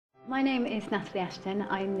My name is Natalie Ashton.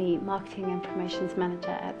 I'm the Marketing and Promotions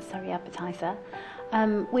Manager at the Surrey Advertiser.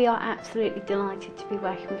 We are absolutely delighted to be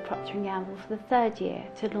working with Procter & Gamble for the third year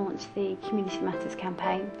to launch the Community Matters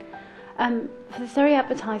campaign. For the Surrey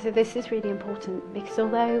Advertiser, this is really important because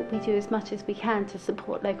although we do as much as we can to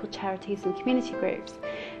support local charities and community groups,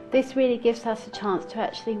 this really gives us a chance to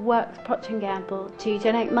actually work with Procter & Gamble to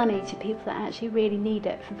donate money to people that actually really need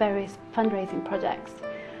it for various fundraising projects.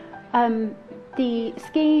 The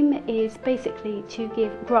scheme is basically to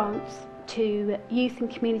give grants to youth and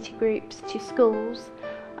community groups, to schools,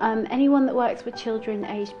 anyone that works with children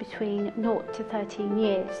aged between 0 to 13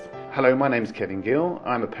 years. Hello, my name's Kevin Gill.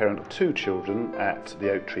 I'm a parent of 2 children at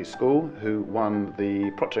the Oak Tree School who won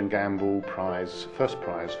the Procter & Gamble prize, first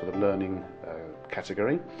prize for the learning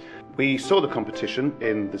category. We saw the competition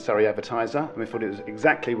in the Surrey Advertiser and we thought it was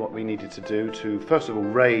exactly what we needed to do to first of all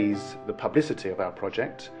raise the publicity of our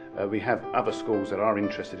project. We have other schools that are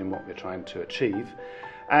interested in what we're trying to achieve,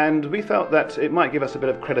 and we felt that it might give us a bit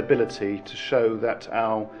of credibility to show that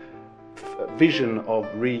our vision of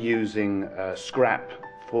reusing scrap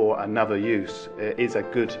for another use is a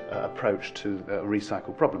good approach to a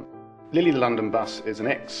recycle problem. Lily the London bus is an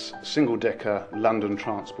ex-single-decker London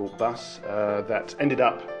transport bus that ended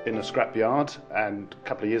up in a scrapyard, and a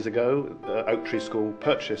couple of years ago Oak Tree School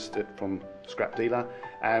purchased it from a scrap dealer,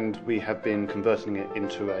 and we have been converting it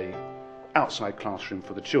into a outside classroom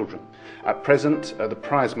for the children. At present, the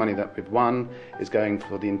prize money that we've won is going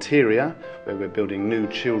for the interior, where we're building new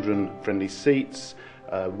children-friendly seats,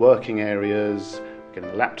 working areas, getting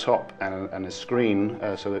a laptop and a screen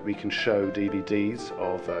so that we can show DVDs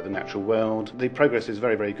of the natural world. The progress is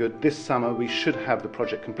very, very good. This summer we should have the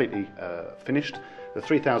project completely finished. The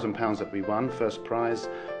 £3,000 that we won, first prize,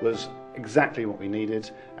 was exactly what we needed,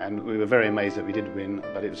 and we were very amazed that we did win,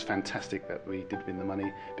 but it was fantastic that we did win the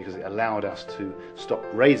money because it allowed us to stop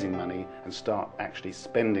raising money and start actually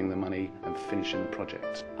spending the money and finishing the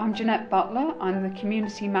project. I'm Jeanette Butler. I'm the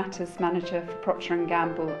Community Matters Manager for Procter &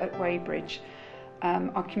 Gamble at Weybridge.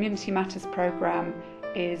 Our Community Matters programme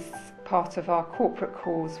is part of our corporate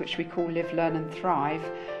cause, which we call Live, Learn and Thrive,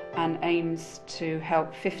 and aims to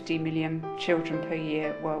help 50 million children per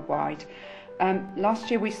year worldwide.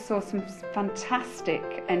 Last year we saw some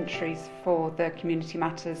fantastic entries for the Community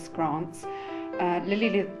Matters grants.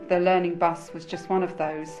 Lily the Learning Bus was just one of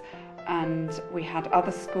those, and we had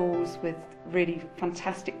other schools with really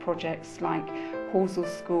fantastic projects like Horsell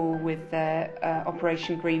School with their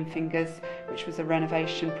Operation Green Fingers, which was a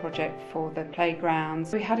renovation project for the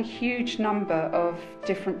playgrounds. We had a huge number of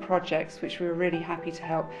different projects which we were really happy to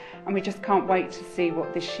help, and we just can't wait to see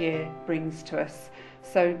what this year brings to us.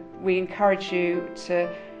 So we encourage you to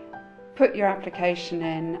put your application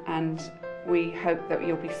in, and we hope that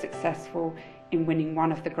you'll be successful in winning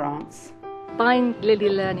one of the grants. Buying Lily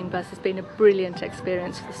Learning Bus has been a brilliant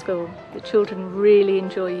experience for the school. The children really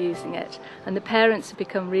enjoy using it, and the parents have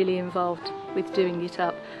become really involved with doing it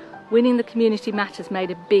up. Winning the Community Matters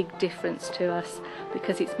made a big difference to us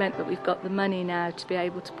because it's meant that we've got the money now to be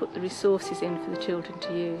able to put the resources in for the children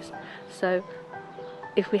to use. So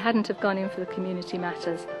if we hadn't have gone in for the Community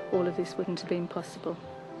Matters, all of this wouldn't have been possible.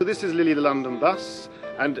 This is Lily the London bus,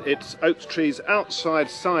 and it's Oak Tree's outside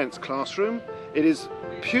science classroom. It is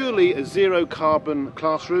purely a zero carbon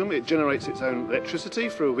classroom. It generates its own electricity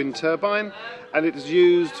through a wind turbine, and it is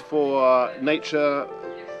used for nature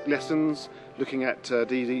lessons, looking at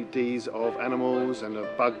DVDs of animals and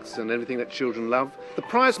of bugs and everything that children love. The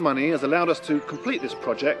prize money has allowed us to complete this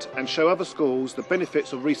project and show other schools the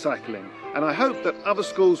benefits of recycling, and I hope that other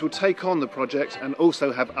schools will take on the project and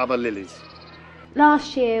also have other lilies.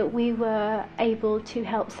 Last year we were able to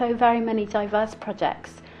help so very many diverse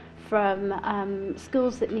projects, from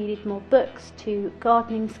schools that needed more books to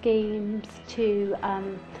gardening schemes to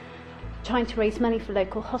trying to raise money for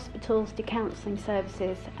local hospitals to counselling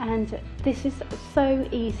services, and this is so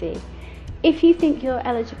easy. If you think you're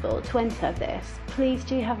eligible to enter this, please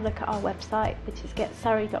do have a look at our website, which is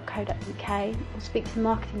getsurrey.co.uk, or speak to the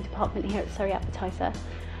marketing department here at Surrey Advertiser.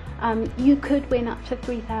 You could win up to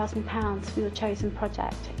 £3,000 for your chosen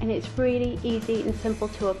project, and it's really easy and simple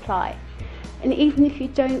to apply. And even if you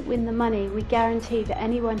don't win the money, we guarantee that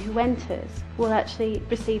anyone who enters will actually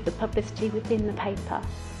receive the publicity within the paper.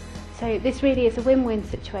 So this really is a win-win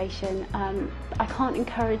situation. I can't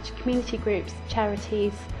encourage community groups,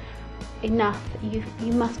 charities enough.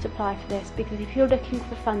 You must apply for this, because if you're looking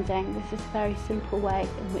for funding, this is a very simple way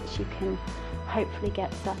in which you can hopefully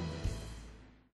get some.